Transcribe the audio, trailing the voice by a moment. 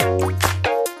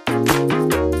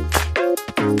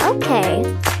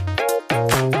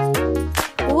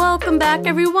back,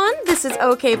 everyone. This is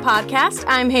OK Podcast.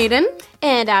 I'm Hayden.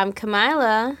 And I'm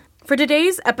Kamila. For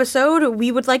today's episode,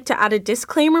 we would like to add a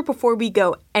disclaimer before we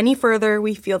go any further.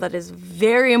 We feel that is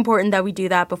very important that we do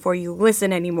that before you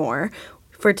listen anymore.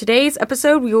 For today's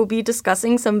episode, we will be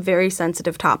discussing some very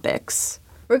sensitive topics.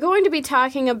 We're going to be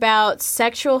talking about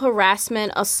sexual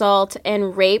harassment, assault,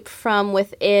 and rape from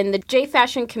within the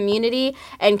J-fashion community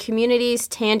and communities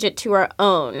tangent to our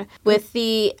own. With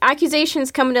the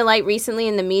accusations coming to light recently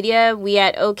in the media, we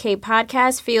at OK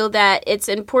Podcast feel that it's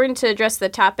important to address the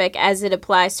topic as it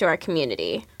applies to our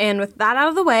community. And with that out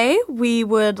of the way, we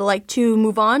would like to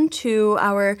move on to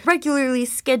our regularly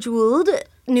scheduled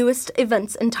newest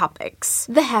events and topics.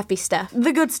 The happy stuff.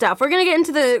 The good stuff. We're going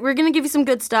to give you some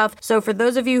good stuff. So for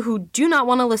those of you who do not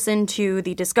want to listen to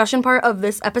the discussion part of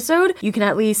this episode, you can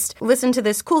at least listen to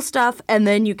this cool stuff and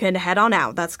then you can head on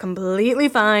out. That's completely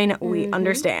fine. We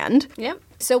understand. Yep.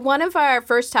 So one of our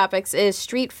first topics is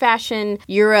Street Fashion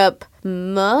Europe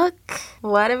MOOC.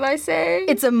 What did I say?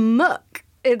 It's a MOOC.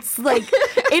 It's like,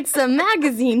 it's a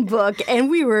magazine book, and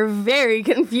we were very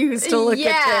confused to look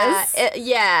at this.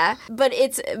 Yeah, but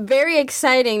it's very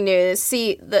exciting news.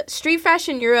 See, the Street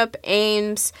Fashion Europe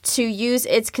aims to use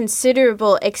its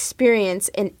considerable experience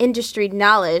and industry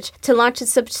knowledge to launch a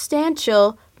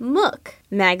substantial MOOC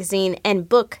magazine and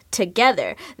book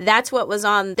together. That's what was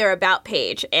on their about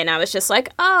page. And I was just like,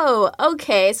 oh,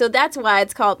 okay, so that's why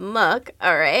it's called MOOC,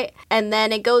 all right. And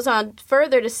then it goes on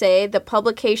further to say the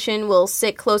publication will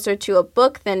sit closer to a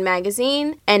book than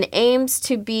magazine and aims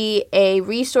to be a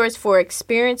resource for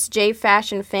experienced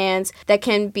J-fashion fans that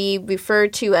can be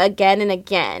referred to again and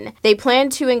again. They plan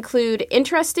to include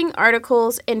interesting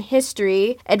articles in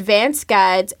history, advanced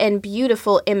guides, and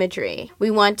beautiful imagery.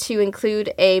 We want to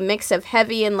include a mix of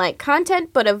heavy and light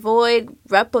content, but avoid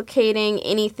replicating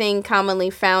anything commonly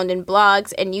found in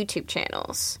blogs and YouTube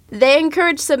channels. They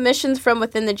encourage submissions from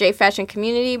within the J-fashion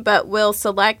community, but will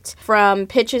select from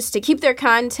pitches to keep their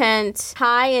content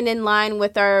high and in line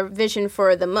with our vision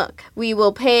for the MOOC. We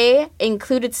will pay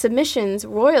included submissions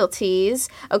royalties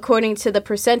according to the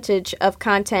percentage of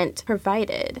content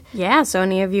provided. Yeah, so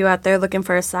any of you out there looking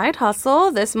for a side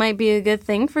hustle, this might be a good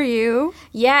thing for you.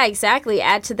 Yeah, exactly.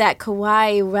 Add to that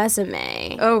kawaii resume.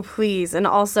 Oh, please. And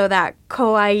also that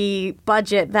kawaii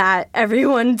budget that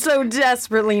everyone so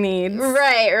desperately needs.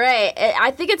 Right.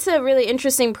 I think it's a really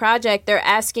interesting project. They're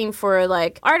asking for,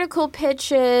 like, article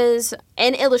pitches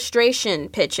and illustration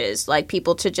pitches, like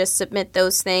people to just submit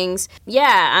those things.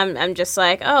 Yeah, I'm just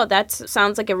like, oh, that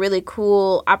sounds like a really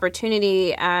cool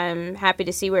opportunity. I'm happy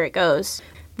to see where it goes.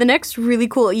 The next really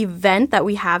cool event that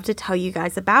we have to tell you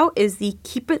guys about is the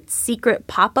Keep It Secret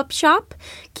pop-up shop.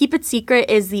 Keep It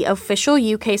Secret is the official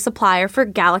UK supplier for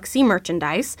Galaxy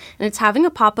merchandise, and it's having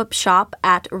a pop-up shop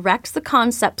at Rex the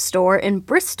Concept store in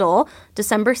Bristol,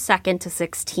 December 2nd to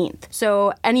 16th.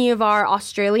 So any of our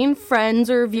Australian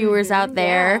friends or viewers out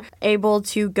there able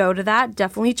to go to that,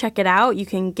 definitely check it out. You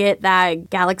can get that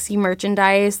Galaxy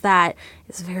merchandise that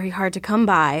is very hard to come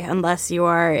by unless you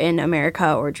are in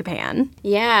America or Japan.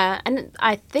 Yeah, and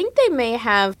I think they may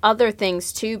have other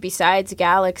things too besides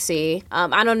Galaxy.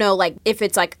 I don't know, like if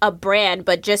it's like a brand,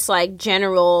 but just like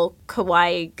general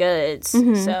kawaii goods.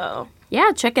 So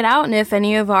yeah, check it out. And if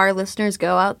any of our listeners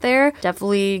go out there,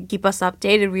 definitely keep us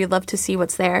updated. We'd love to see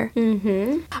what's there.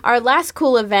 Our last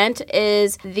cool event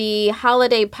is the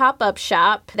holiday pop-up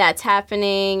shop that's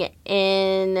happening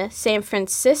in San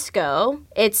Francisco.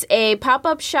 It's a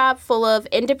pop-up shop full of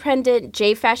independent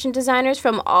J-fashion designers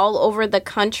from all over the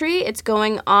country. It's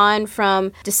going on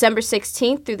from December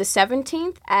 16th through the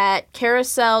 17th at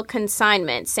Carousel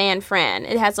Consignment, San Fran.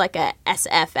 It has like a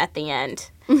SF at the end.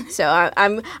 So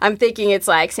I'm thinking it's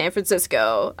like San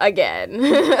Francisco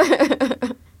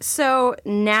again. So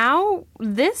now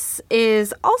this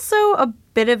is also a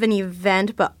bit of an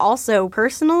event, but also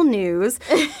personal news.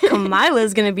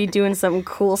 Kamila's going to be doing some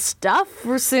cool stuff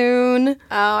soon.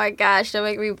 Oh my gosh, don't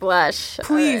make me blush.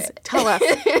 Please, tell us.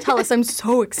 Tell us. I'm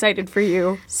so excited for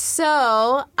you.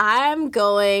 So I'm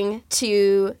going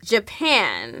to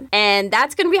Japan, and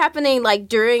that's going to be happening like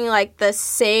during like the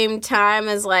same time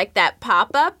as like that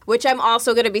pop-up, which I'm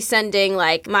also going to be sending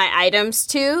like my items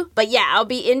to. But yeah, I'll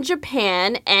be in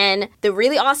Japan, and the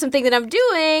really awesome thing that I'm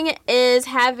doing is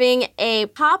having a a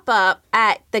pop-up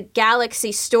at the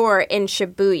Galaxy store in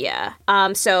Shibuya.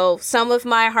 So some of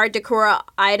my hard decor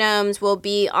items will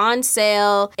be on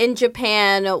sale in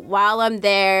Japan while I'm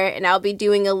there, and I'll be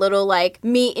doing a little like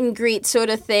meet and greet sort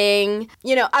of thing.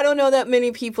 You know, I don't know that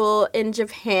many people in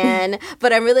Japan,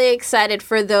 but I'm really excited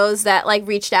for those that like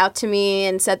reached out to me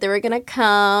and said they were gonna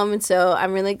come, and so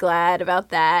I'm really glad about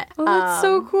that. Oh, that's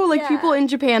so cool. Like, people in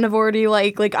Japan have already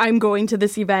like I'm going to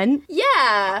this event.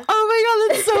 Yeah. Oh my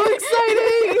god, that's so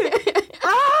exciting.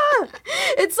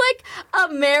 It's like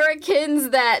Americans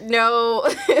that know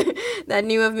that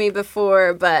knew of me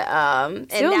before, but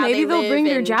and still, now maybe they'll bring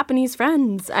their Japanese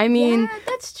friends. I mean, yeah,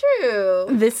 that's true.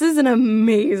 This is an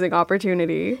amazing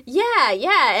opportunity.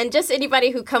 Yeah, and just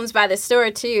anybody who comes by the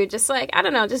store too, just like, I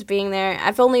don't know, just being there.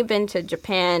 I've only been to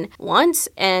Japan once,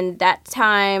 and that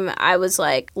time I was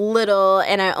like little,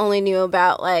 and I only knew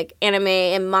about like anime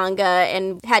and manga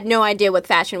and had no idea what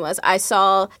fashion was. I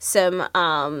saw some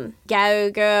Gao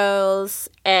girls,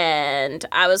 and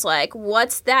I was like,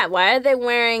 what's that? Why are they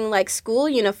wearing like school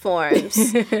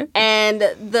uniforms? And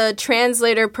the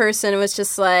translator person was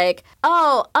just like,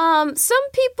 oh, some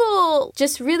people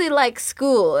just really like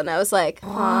school. And I was like,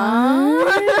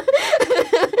 huh?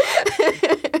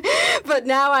 But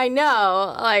now I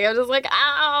know. Like, I'm just like,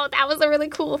 oh, that was a really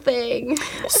cool thing.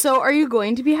 So are you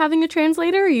going to be having a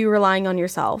translator, or are you relying on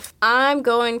yourself? I'm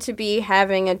going to be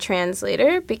having a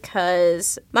translator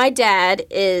because my dad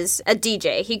is a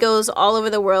DJ. He goes all over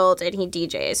the world and he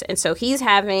DJs. And so he's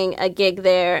having a gig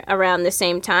there around the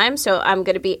same time. So I'm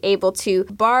going to be able to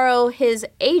borrow his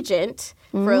agent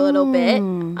for a little bit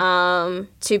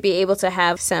to be able to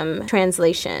have some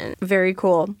translation. Very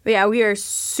cool. But yeah, we are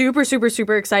super, super,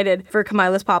 super excited for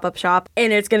Kamila's pop-up shop,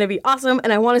 and it's going to be awesome,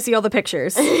 and I want to see all the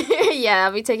pictures. Yeah,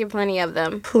 I'll be taking plenty of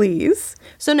them. Please.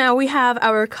 So now we have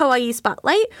our Kawaii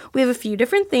Spotlight. We have a few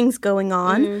different things going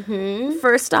on. Mm-hmm.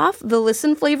 First off, the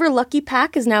Listen Flavor Lucky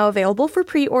Pack is now available for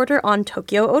pre-order on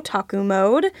Tokyo Otaku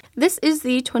Mode. This is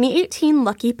the 2018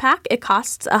 Lucky Pack. It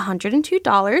costs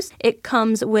 $102. It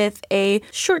comes with a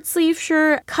short sleeve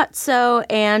shirt, cutso,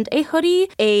 and a hoodie,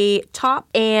 a top,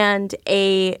 and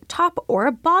a top or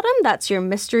a bottom. That's your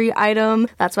mystery item.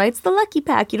 That's why it's the Lucky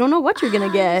Pack. You don't know what you're going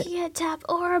to get. Yeah, top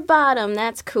or a bottom.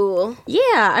 That's cool.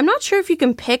 Yeah, I'm not sure if you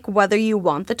can pick whether you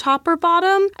want the top or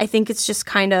bottom. I think it's just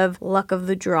kind of luck of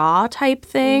the draw type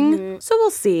thing. Mm-hmm. So we'll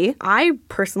see. I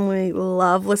personally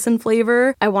love Listen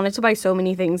Flavor. I wanted to buy so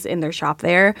many things in their shop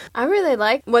there. I really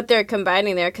like what they're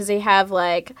combining there because they have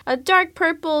like a dark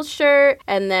purple shirt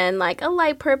and then like a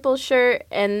light purple shirt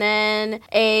and then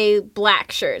a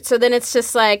black shirt. So then it's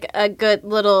just like a good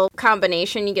little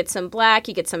combination. You get some black,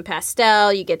 you get some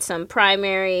pastel, you get some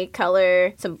primary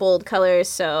color, some bold colors.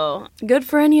 So good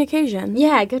for any occasion.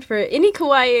 Yeah, good for any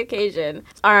kawaii occasion.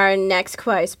 Our next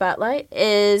kawaii spotlight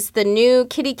is the new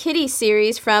Kitty Kitty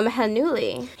series from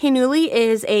Hanuli. Hanuli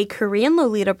is a Korean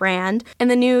Lolita brand, and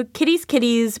the new Kitties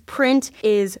Kitties print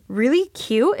is really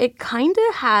cute. It kind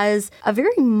of has a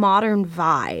very modern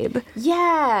vibe.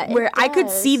 Yeah, where I could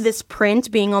see this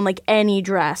print being on like any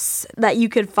dress that you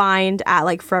could find at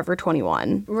like Forever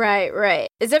 21. Right.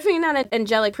 It's definitely not an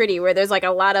angelic pretty where there's like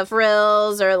a lot of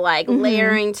frills or like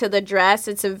layering to the dress.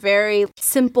 It's a very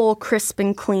simple, crisp,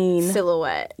 and clean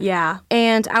silhouette. Yeah.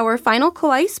 And our final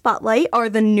kawaii spotlight are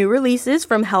the new releases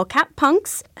from Hellcat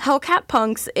Punks. Hellcat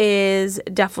Punks is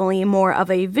definitely more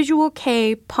of a visual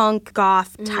K punk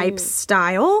goth type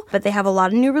style, but they have a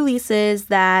lot of new releases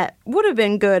that would have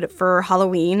been good for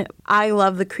Halloween. I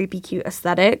love the creepy cute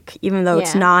aesthetic, even though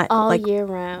it's not all like year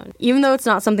round. Even though it's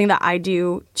not something that I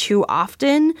do too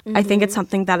often, I think it's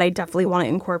something that I definitely want to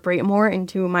incorporate more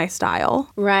into my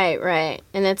style. Right.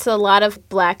 And it's a lot of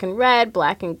black and red,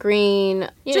 black and green.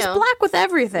 Just black with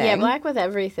everything. Yeah, black with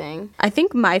everything. I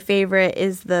think my favorite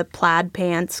is the plaid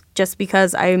pants, just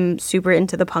because I'm super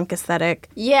into the punk aesthetic.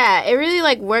 Yeah, it really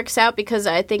like works out because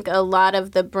I think a lot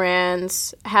of the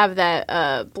brands have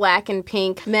that black and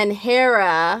pink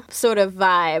Menhera sort of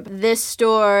vibe. This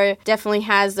store definitely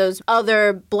has those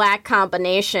other black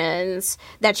combinations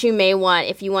that you may want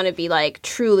if you want to be like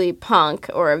truly punk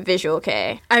or visual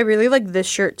K. I really like this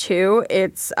shirt too.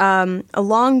 It's a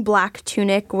long black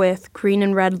tunic with green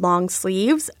and red long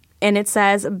sleeves. And it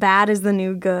says, bad is the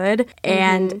new good.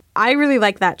 And I really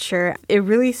like that shirt. It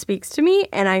really speaks to me,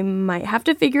 and I might have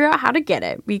to figure out how to get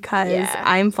it because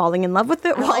I'm falling in love with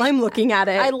it while I'm looking at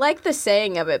it. I like the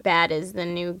saying of it, bad is the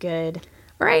new good.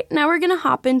 All right, now we're going to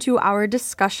hop into our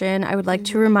discussion. I would like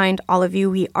to remind all of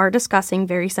you we are discussing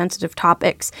very sensitive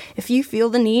topics. If you feel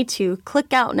the need to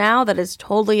click out now, that is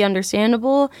totally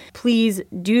understandable. Please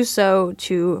do so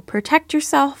to protect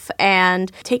yourself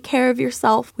and take care of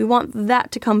yourself. We want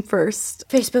that to come first.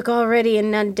 Facebook already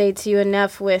inundates you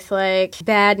enough with, like,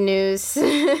 bad news.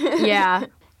 Yeah.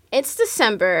 It's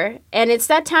December, and it's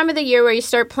that time of the year where you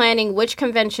start planning which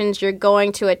conventions you're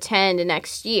going to attend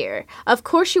next year. Of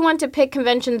course, you want to pick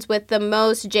conventions with the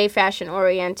most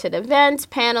J-fashion-oriented events,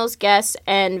 panels, guests,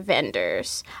 and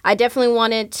vendors. I definitely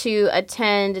wanted to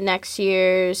attend next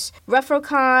year's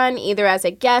RetroCon, either as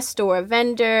a guest or a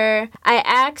vendor. I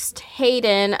asked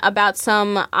Hayden about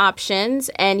some options,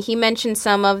 and he mentioned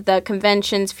some of the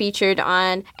conventions featured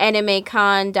on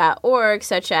animecon.org,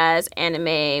 such as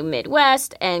Anime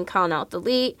Midwest and Con Alt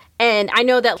Delete. And I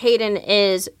know that Hayden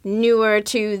is newer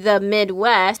to the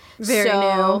Midwest. Very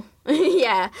new.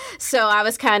 Yeah. So I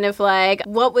was kind of like,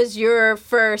 what was your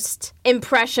first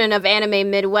impression of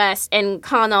Anime Midwest and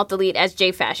Con Alt Delete as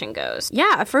J-Fashion goes?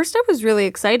 Yeah, at first I was really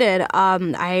excited.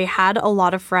 I had a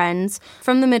lot of friends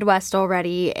from the Midwest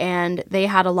already, and they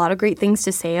had a lot of great things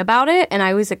to say about it, and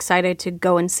I was excited to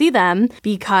go and see them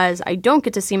because I don't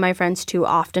get to see my friends too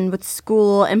often with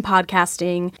school and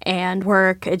podcasting and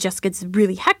work. It just gets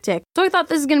really hectic. So I thought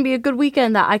this is going to be a good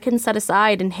weekend that I can set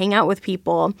aside and hang out with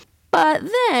people. But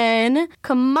then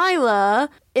Kamila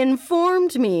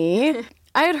informed me.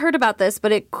 I had heard about this,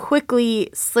 but it quickly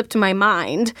slipped my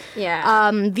mind.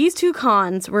 Yeah. These two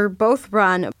cons were both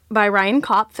run by Ryan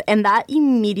Kopf, and that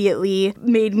immediately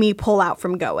made me pull out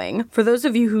from going. For those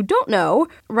of you who don't know,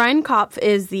 Ryan Kopf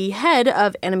is the head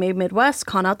of Anime Midwest,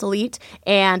 Con Alt Delete,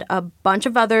 and a bunch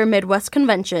of other Midwest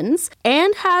conventions,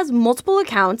 and has multiple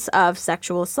accounts of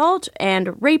sexual assault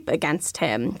and rape against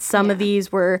him. Some of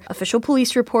these were official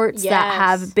police reports that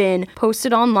have been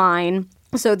posted online.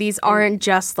 So these aren't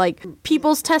just, like,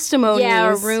 people's testimonies.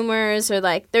 Yeah, or rumors, or,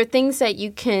 like, they're things that you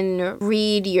can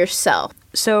read yourself.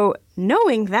 So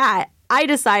knowing that, I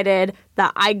decided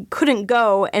that I couldn't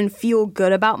go and feel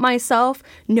good about myself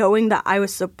knowing that I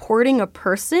was supporting a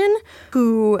person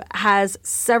who has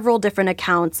several different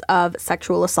accounts of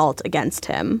sexual assault against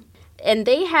him. And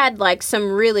they had, like,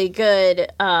 some really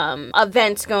good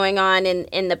events going on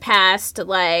in the past,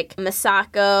 like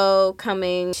Misako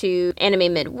coming to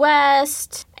Anime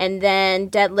Midwest, and then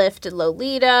Deadlift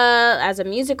Lolita as a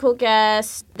musical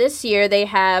guest. This year, they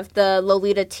have the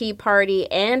Lolita Tea Party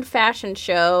and fashion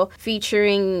show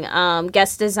featuring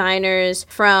guest designers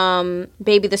from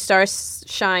Baby the Stars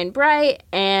Shine Bright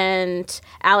and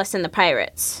Alice and the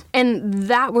Pirates. And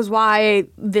that was why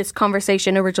this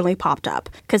conversation originally popped up,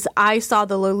 because I saw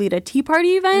the Lolita Tea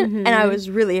Party event, and I was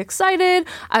really excited.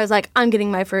 I was like, I'm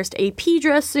getting my first AP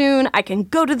dress soon. I can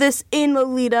go to this in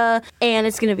Lolita, and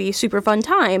it's going to be a super fun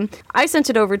time. I sent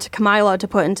it over to Kamila to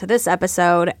put into this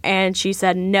episode, and she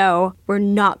said, no, we're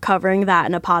not covering that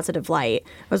in a positive light.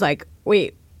 I was like,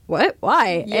 wait, what?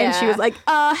 Why? Yeah. And she was like,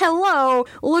 hello,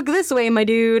 look this way, my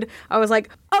dude. I was like,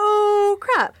 oh,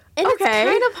 crap. And okay.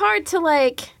 It's kind of hard to,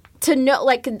 like, to know,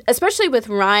 like, especially with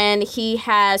Ryan, he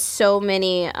has so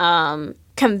many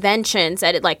conventions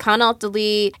at it, like Con Alt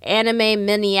Delete, Anime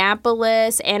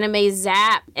Minneapolis, Anime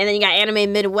Zap, and then you got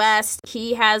Anime Midwest.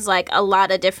 He has, like, a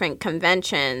lot of different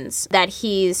conventions that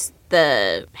he's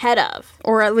the head of.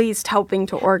 Or at least helping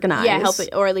to organize. Yeah,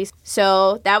 or at least.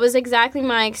 So that was exactly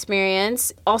my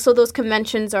experience. Also, those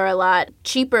conventions are a lot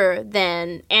cheaper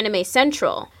than Anime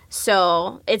Central.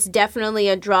 So it's definitely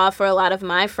a draw for a lot of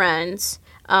my friends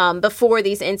before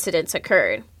these incidents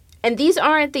occurred. And these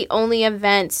aren't the only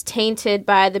events tainted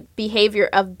by the behavior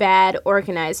of bad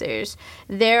organizers.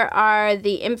 There are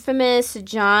the infamous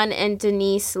John and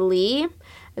Denise Lee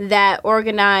that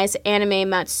organize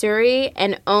Anime Matsuri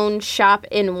and own Shop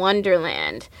in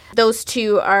Wonderland. Those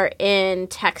two are in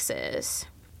Texas.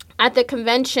 At the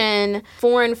convention,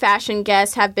 foreign fashion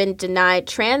guests have been denied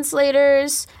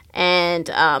translators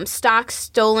and stock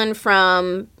stolen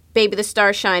from Baby the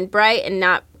Star Shine Bright and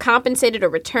not compensated or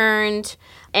returned.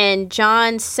 And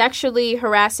John sexually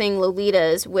harassing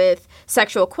Lolitas with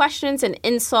sexual questions and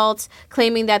insults,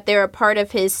 claiming that they're a part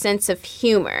of his sense of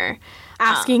humor.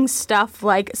 Asking stuff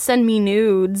like, send me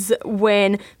nudes,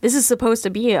 when this is supposed to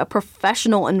be a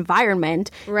professional environment.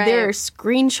 Right. There are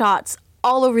screenshots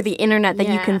all over the internet that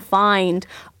you can find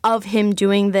of him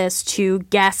doing this to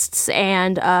guests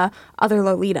and other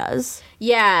Lolitas.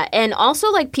 Yeah, and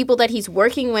also, like, people that he's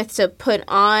working with to put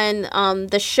on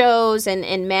the shows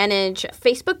and manage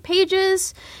Facebook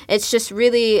pages. It's just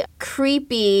really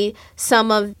creepy,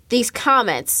 some of these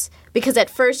comments, because at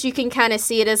first you can kind of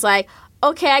see it as like,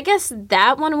 okay, I guess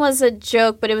that one was a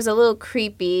joke, but it was a little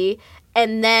creepy.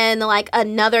 And then, like,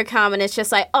 another comment is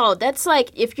just like, oh, that's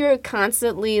like, if you're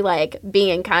constantly, like, being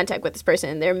in contact with this person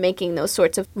and they're making those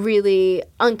sorts of really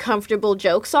uncomfortable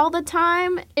jokes all the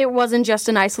time. It wasn't just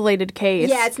an isolated case.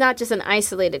 Yeah, it's not just an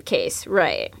isolated case,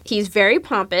 right. He's very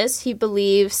pompous. He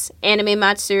believes Anime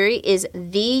Matsuri is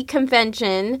the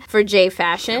convention for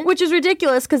J-Fashion. Which is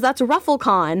ridiculous because that's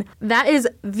RuffleCon. That is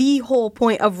the whole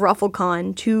point of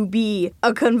RuffleCon, to be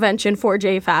a convention for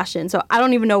J-Fashion. So I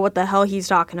don't even know what the hell he's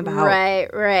talking about.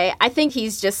 Right. I think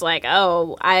he's just like,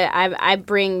 oh, I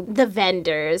bring the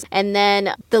vendors. And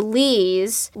then the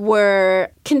Lees were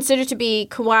considered to be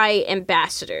kawaii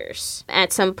ambassadors.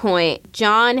 At some point,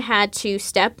 John had to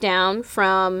step down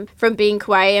from being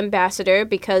kawaii ambassador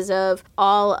because of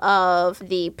all of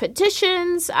the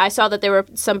petitions. I saw that there were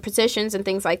some petitions and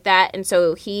things like that, and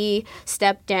so he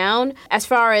stepped down. As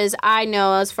far as I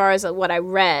know, as far as what I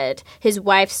read, his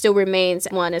wife still remains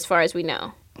one as far as we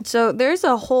know. So there's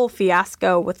a whole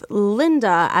fiasco with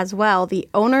Linda as well, the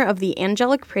owner of the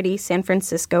Angelic Pretty San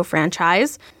Francisco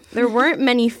franchise. There weren't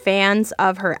many fans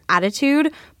of her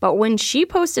attitude, but when she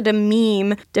posted a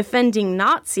meme defending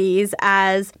Nazis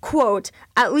as, quote,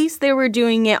 at least they were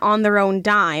doing it on their own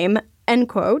dime, end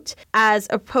quote, as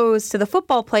opposed to the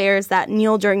football players that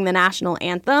kneel during the national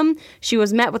anthem, she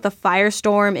was met with a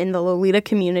firestorm in the Lolita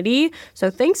community. So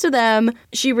thanks to them,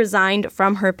 she resigned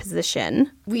from her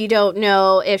position. We don't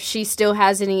know if she still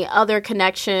has any other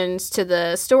connections to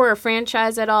the store or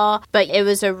franchise at all, but it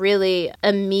was a really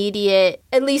immediate,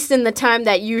 at least in the time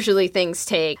that usually things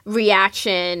take,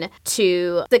 reaction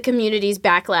to the community's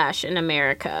backlash in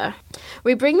America.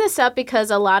 We bring this up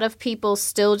because a lot of people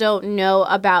still don't know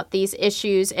about these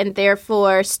issues and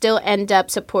therefore still end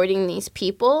up supporting these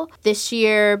people. This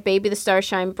year, Baby the Stars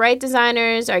Shine Bright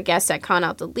designers are guests at Con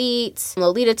Out Deletes,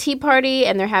 Lolita Tea Party,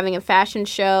 and they're having a fashion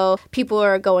show. People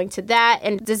are going to that,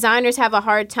 and designers have a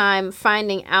hard time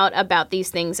finding out about these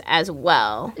things as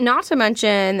well. Not to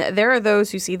mention, there are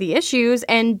those who see the issues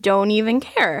and don't even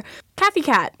care. Kathy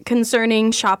Cat,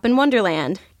 concerning Shop in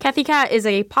Wonderland. Kathy Cat is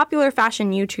a popular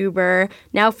fashion YouTuber,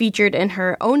 now featured in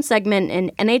her own segment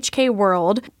in NHK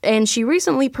World, and she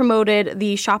recently promoted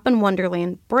the Shop in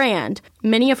Wonderland brand.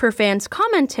 Many of her fans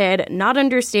commented, not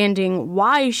understanding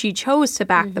why she chose to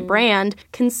back the brand,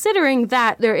 considering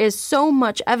that there is so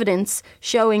much evidence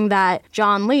showing that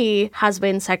John Lee has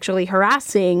been sexually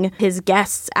harassing his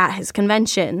guests at his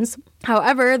conventions.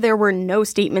 However, there were no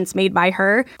statements made by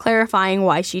her clarifying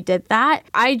why she did that.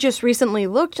 I just recently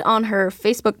looked on her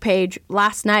Facebook page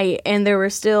last night, and there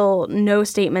were still no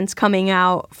statements coming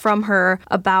out from her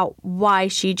about why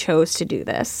she chose to do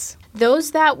this.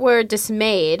 Those that were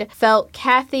dismayed felt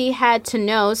Kathy had to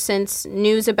know since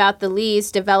news about the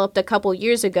Lees developed a couple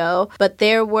years ago, but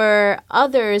there were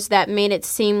others that made it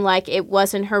seem like it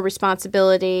wasn't her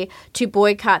responsibility to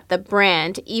boycott the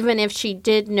brand, even if she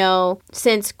did know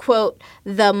since, quote,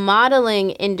 the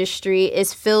modeling industry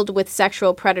is filled with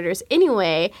sexual predators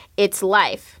anyway, it's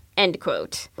life, end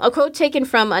quote. A quote taken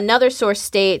from another source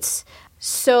states,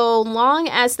 so long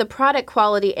as the product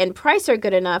quality and price are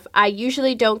good enough, I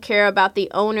usually don't care about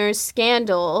the owner's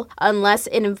scandal unless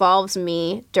it involves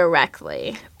me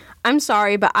directly. I'm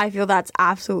sorry, but I feel that's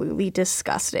absolutely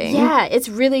disgusting. Yeah, it's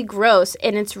really gross,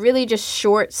 and it's really just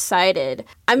short-sighted.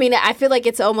 I mean, I feel like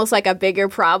it's almost like a bigger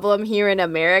problem here in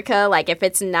America. Like, if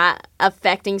it's not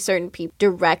affecting certain people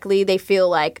directly, they feel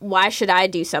like, why should I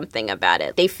do something about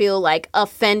it? They feel like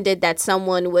offended that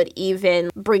someone would even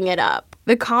bring it up.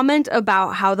 The comment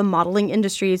about how the modeling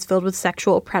industry is filled with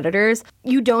sexual predators,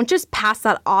 you don't just pass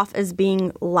that off as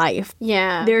being life.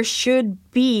 Yeah. There should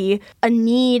be a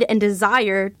need and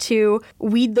desire to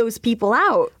weed those people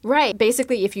out. Right.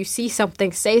 Basically, if you see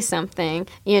something, say something,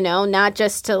 not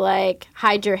just to, like,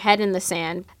 hide your head in the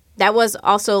sand. That was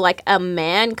also like a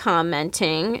man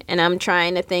commenting, and I'm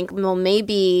trying to think, well,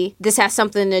 maybe this has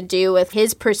something to do with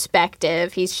his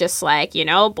perspective. He's just like,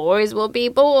 boys will be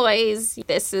boys.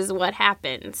 This is what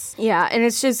happens. Yeah, and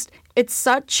it's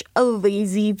such a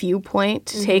lazy viewpoint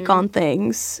to take on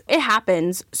things. It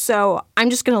happens, so I'm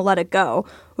just going to let it go.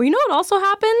 Well, you know what also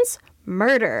happens?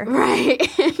 Murder. Right.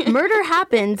 Murder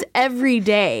happens every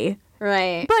day.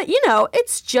 Right. But,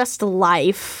 it's just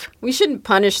life. We shouldn't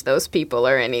punish those people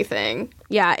or anything.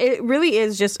 Yeah, it really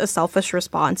is just a selfish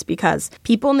response because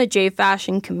people in the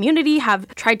J-fashion community have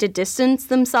tried to distance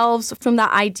themselves from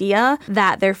that idea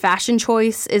that their fashion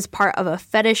choice is part of a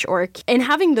fetish and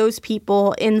having those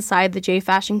people inside the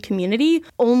J-fashion community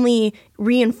only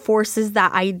reinforces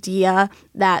that idea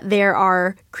that there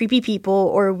are creepy people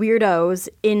or weirdos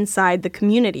inside the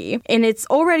community. And it's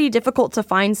already difficult to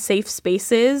find safe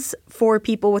spaces for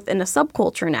people within a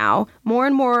subculture now. More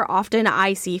and more often,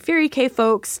 I see Fairy K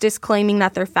folks disclaiming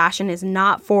that their fashion is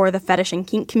not for the fetish and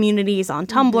kink communities on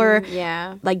Tumblr.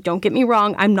 Yeah. Like, don't get me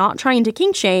wrong, I'm not trying to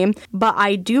kink shame, but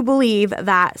I do believe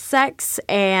that sex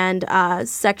and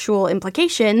sexual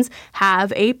implications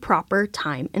have a proper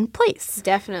time and place.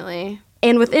 Definitely.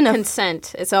 And within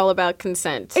consent. It's all about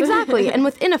consent. Exactly. And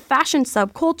within a fashion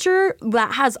subculture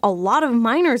that has a lot of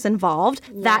minors involved,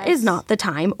 that is not the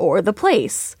time or the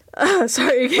place.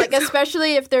 Sorry. Like,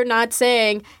 especially if they're not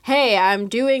saying, hey, I'm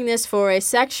doing this for a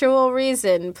sexual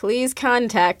reason. Please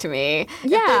contact me.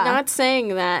 Yeah. If they're not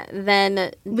saying that,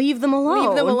 then leave them alone.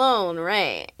 Leave them alone,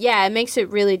 right. Yeah, it makes it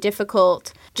really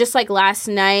difficult. Just like last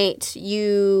night,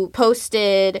 you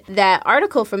posted that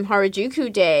article from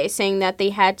Harajuku Day saying that they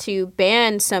had to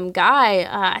ban some guy,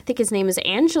 I think his name is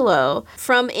Angelo,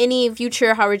 from any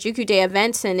future Harajuku Day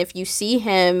events. And if you see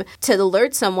him, to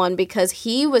alert someone because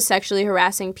he was sexually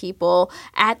harassing people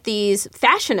at these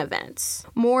fashion events.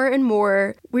 More and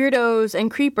more weirdos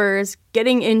and creepers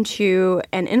getting into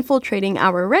and infiltrating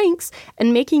our ranks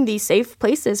and making these safe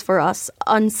places for us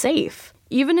unsafe.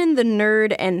 Even in the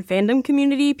nerd and fandom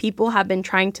community, people have been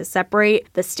trying to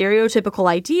separate the stereotypical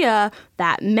idea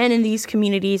that men in these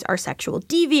communities are sexual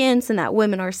deviants and that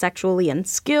women are sexually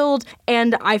unskilled.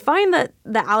 And I find that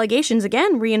the allegations,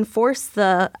 again, reinforce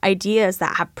the ideas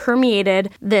that have permeated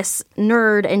this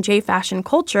nerd and J-fashion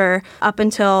culture up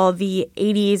until the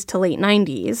 80s to late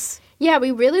 90s. Yeah,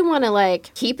 we really want to, like,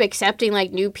 keep accepting,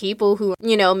 like, new people who,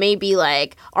 you know, may be,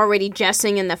 like, already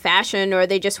dressing in the fashion, or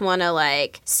they just want to,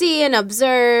 like, see and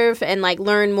observe and, like,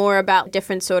 learn more about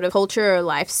different sort of culture or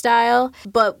lifestyle.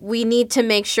 But we need to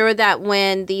make sure that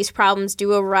when these problems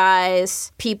do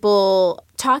arise, people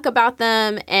talk about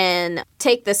them and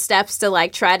take the steps to,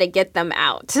 like, try to get them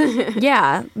out.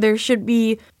 Yeah, there should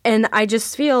be. And I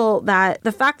just feel that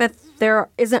the fact that there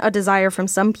isn't a desire from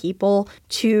some people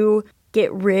to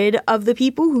get rid of the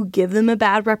people who give them a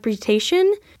bad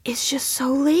reputation is just so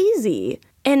lazy.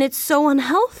 And it's so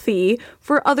unhealthy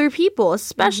for other people,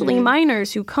 especially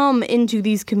minors who come into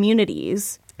these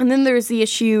communities. And then there's the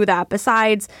issue that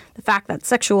besides the fact that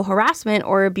sexual harassment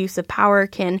or abuse of power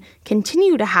can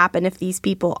continue to happen if these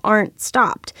people aren't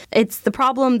stopped, it's the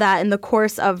problem that in the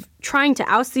course of trying to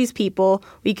oust these people,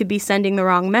 we could be sending the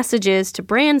wrong messages to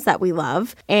brands that we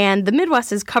love. And the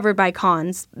Midwest is covered by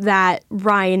cons that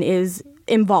Ryan is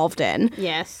involved in.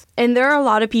 Yes. And there are a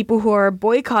lot of people who are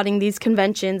boycotting these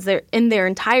conventions in their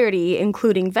entirety,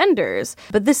 including vendors.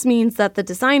 But this means that the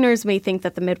designers may think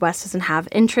that the Midwest doesn't have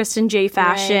interest in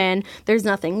J-fashion. Right. There's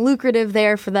nothing lucrative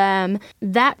there for them.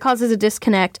 That causes a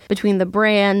disconnect between the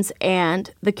brands and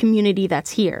the community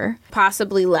that's here.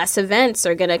 Possibly less events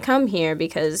are going to come here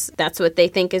because that's what they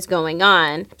think is going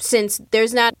on. Since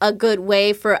there's not a good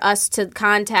way for us to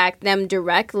contact them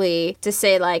directly to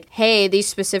say, like, hey, these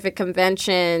specific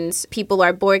conventions, people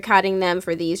are boycotting them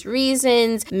for these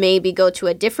reasons, maybe go to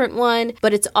a different one.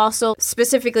 But it's also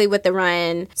specifically with the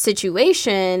Ryan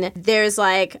situation, there's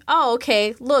like, oh,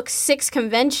 okay, look, 6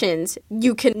 conventions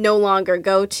you can no longer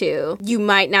go to. You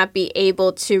might not be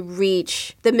able to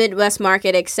reach the Midwest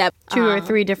market except 2 or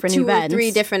 3 different events. 2 or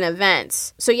 3 different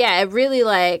events. So yeah, it really,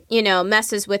 like, you know,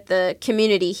 messes with the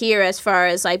community here as far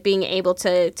as like being able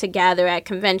to gather at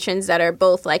conventions that are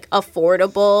both like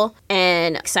affordable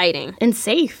and exciting. And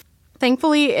safe.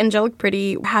 Thankfully, Angelic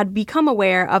Pretty had become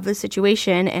aware of the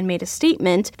situation and made a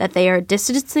statement that they are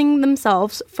distancing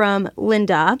themselves from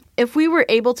Linda. If we were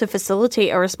able to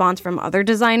facilitate a response from other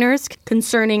designers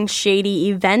concerning shady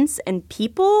events and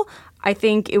people, I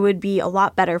think it would be a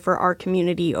lot better for our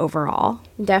community overall.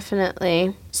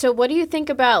 Definitely. So what do you think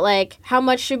about, like, how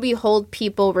much should we hold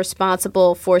people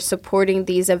responsible for supporting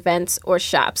these events or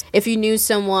shops? If you knew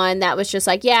someone that was just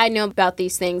like, yeah, I know about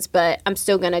these things, but I'm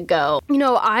still going to go. You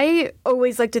know, I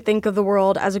always like to think of the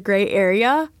world as a gray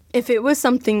area. If it was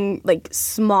something like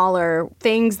smaller,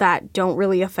 things that don't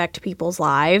really affect people's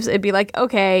lives, it'd be like,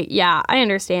 okay, yeah, I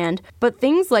understand. But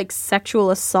things like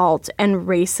sexual assault and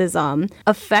racism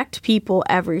affect people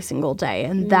every single day.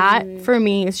 And that, for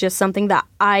me, is just something that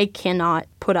I cannot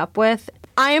put up with.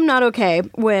 I am not okay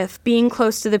with being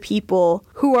close to the people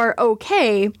who are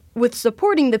okay with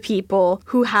supporting the people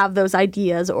who have those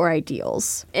ideas or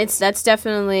ideals. That's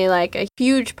definitely like a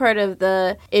huge part of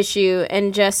the issue,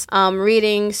 and just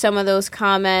reading some of those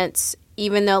comments,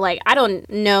 even though, like, I don't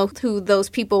know who those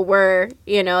people were,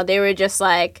 you know, they were just,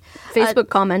 like... Facebook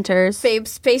commenters.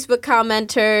 Facebook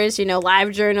commenters, you know,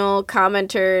 LiveJournal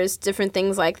commenters, different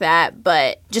things like that.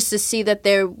 But just to see that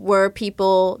there were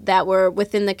people that were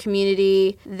within the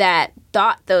community that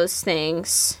thought those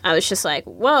things, I was just like,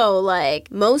 whoa,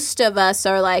 like, most of us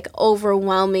are, like,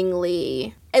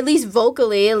 overwhelmingly... At least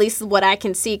vocally, at least what I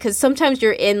can see, because sometimes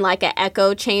you're in like an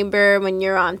echo chamber when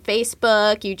you're on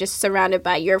Facebook. You're just surrounded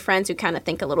by your friends who kind of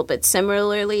think a little bit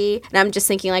similarly. And I'm just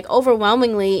thinking like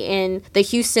overwhelmingly in the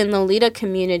Houston Lolita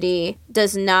community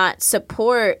does not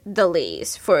support the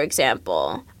Lees, for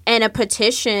example. And a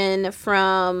petition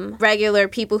from regular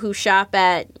people who shop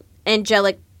at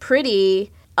Angelic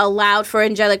Pretty allowed for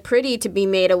Angelic Pretty to be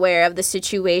made aware of the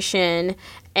situation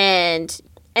and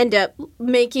end up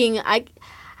making...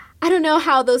 I don't know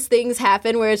how those things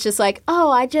happen where it's just like, oh,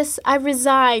 I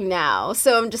resign now.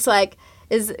 So I'm just like,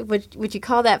 would you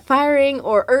call that firing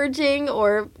or urging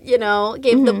or, you know,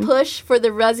 gave the push for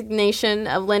the resignation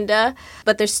of Linda?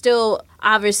 But there's still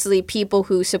obviously people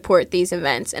who support these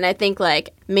events. And I think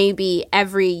like maybe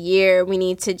every year we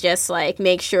need to just like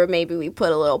make sure maybe we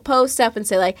put a little post up and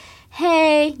say like,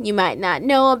 hey, you might not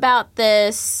know about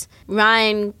this.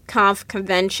 Ryan Conf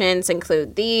conventions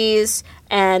include these,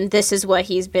 and this is what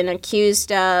he's been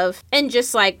accused of. And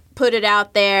just, like, put it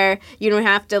out there. You don't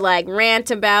have to, like,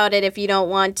 rant about it if you don't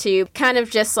want to. Kind of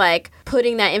just, like,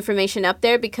 putting that information up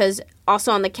there because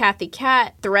also on the Kathy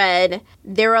Cat thread,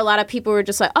 there were a lot of people who were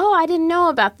just like, oh, I didn't know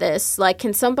about this. Like,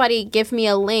 can somebody give me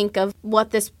a link of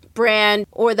what this brand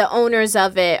or the owners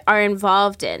of it are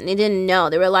involved in? They didn't know.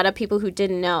 There were a lot of people who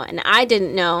didn't know, and I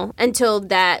didn't know until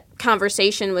that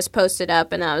conversation was posted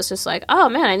up, and I was just like, oh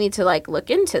man, I need to like look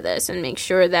into this and make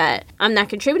sure that I'm not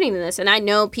contributing to this. And I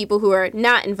know people who are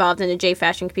not involved in the J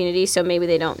fashion community, so maybe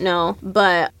they don't know,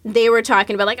 but they were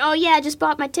talking about like, oh yeah, I just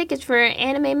bought my tickets for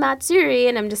Anime Matsuri,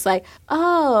 and I'm just like,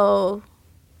 oh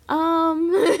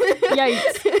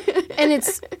yikes. And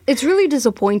it's really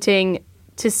disappointing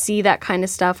to see that kind of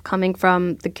stuff coming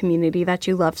from the community that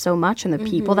you love so much and the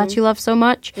people that you love so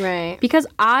much. Right. Because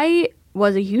I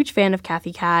was a huge fan of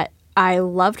Kathy Cat. I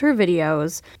loved her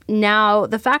videos. Now,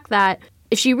 the fact that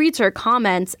if she reads her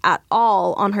comments at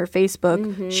all on her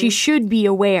Facebook, she should be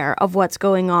aware of what's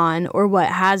going on or what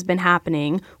has been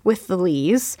happening with the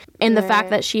Lees. And the fact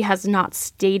that she has not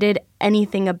stated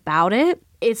anything about it,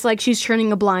 it's like she's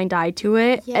turning a blind eye to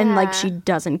it and like she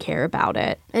doesn't care about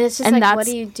it. And it's just like, what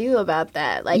do you do about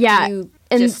that? Like, do you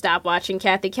just stop watching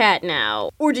Kathy Cat now?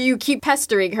 Or do you keep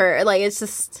pestering her? Like, it's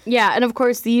just... Yeah, and of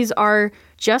course, these are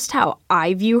just how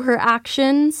I view her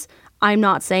actions. I'm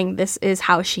not saying this is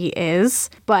how she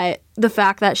is, but the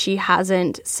fact that she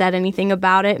hasn't said anything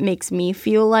about it makes me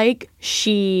feel like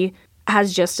she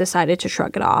has just decided to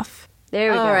shrug it off.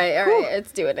 There we go. All right,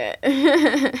 it's doing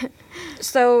it.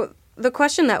 So... the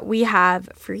question that we have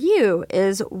for you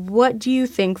is, what do you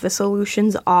think the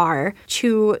solutions are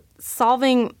to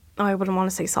solving... Oh, I wouldn't want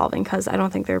to say solving because I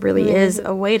don't think there really is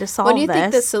a way to solve this. What do you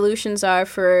think the solutions are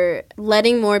for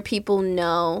letting more people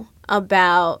know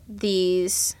about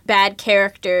these bad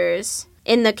characters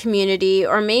in the community,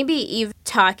 or maybe even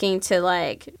talking to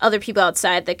like other people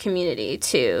outside the community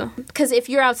too? Because if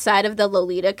you're outside of the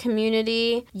Lolita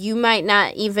community, you might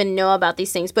not even know about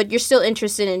these things, but you're still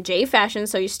interested in J fashion,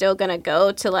 so you're still gonna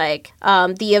go to like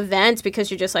the events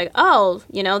because you're just like, oh,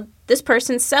 you know, this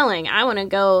person's selling, I want to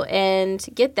go and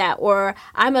get that. Or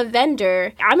I'm a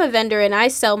vendor and I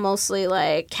sell mostly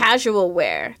like casual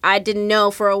wear. I didn't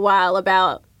know for a while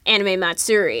about Anime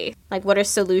Matsuri. Like, what are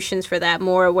solutions for that?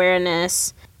 More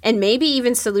awareness, and maybe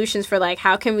even solutions for like,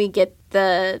 how can we get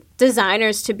the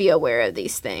designers to be aware of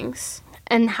these things?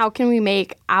 And how can we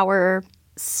make our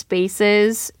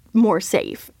spaces more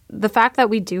safe? The fact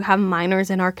that we do have minors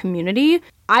in our community,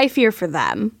 I fear for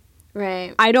them.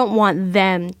 Right. I don't want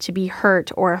them to be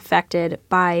hurt or affected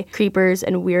by creepers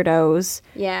and weirdos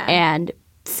and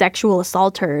sexual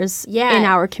assaulters in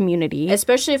our community.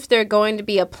 Especially if they're going to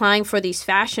be applying for these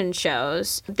fashion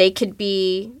shows, they could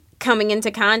be coming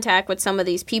into contact with some of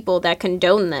these people that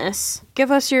condone this. Give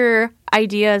us your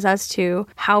ideas as to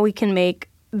how we can make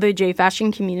the J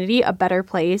fashion community a better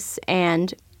place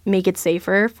and make it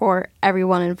safer for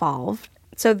everyone involved.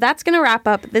 So that's going to wrap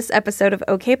up this episode of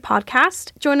OK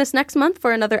Podcast. Join us next month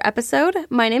for another episode.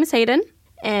 My name is Hayden.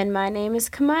 And my name is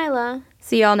Kamila.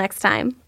 See y'all next time.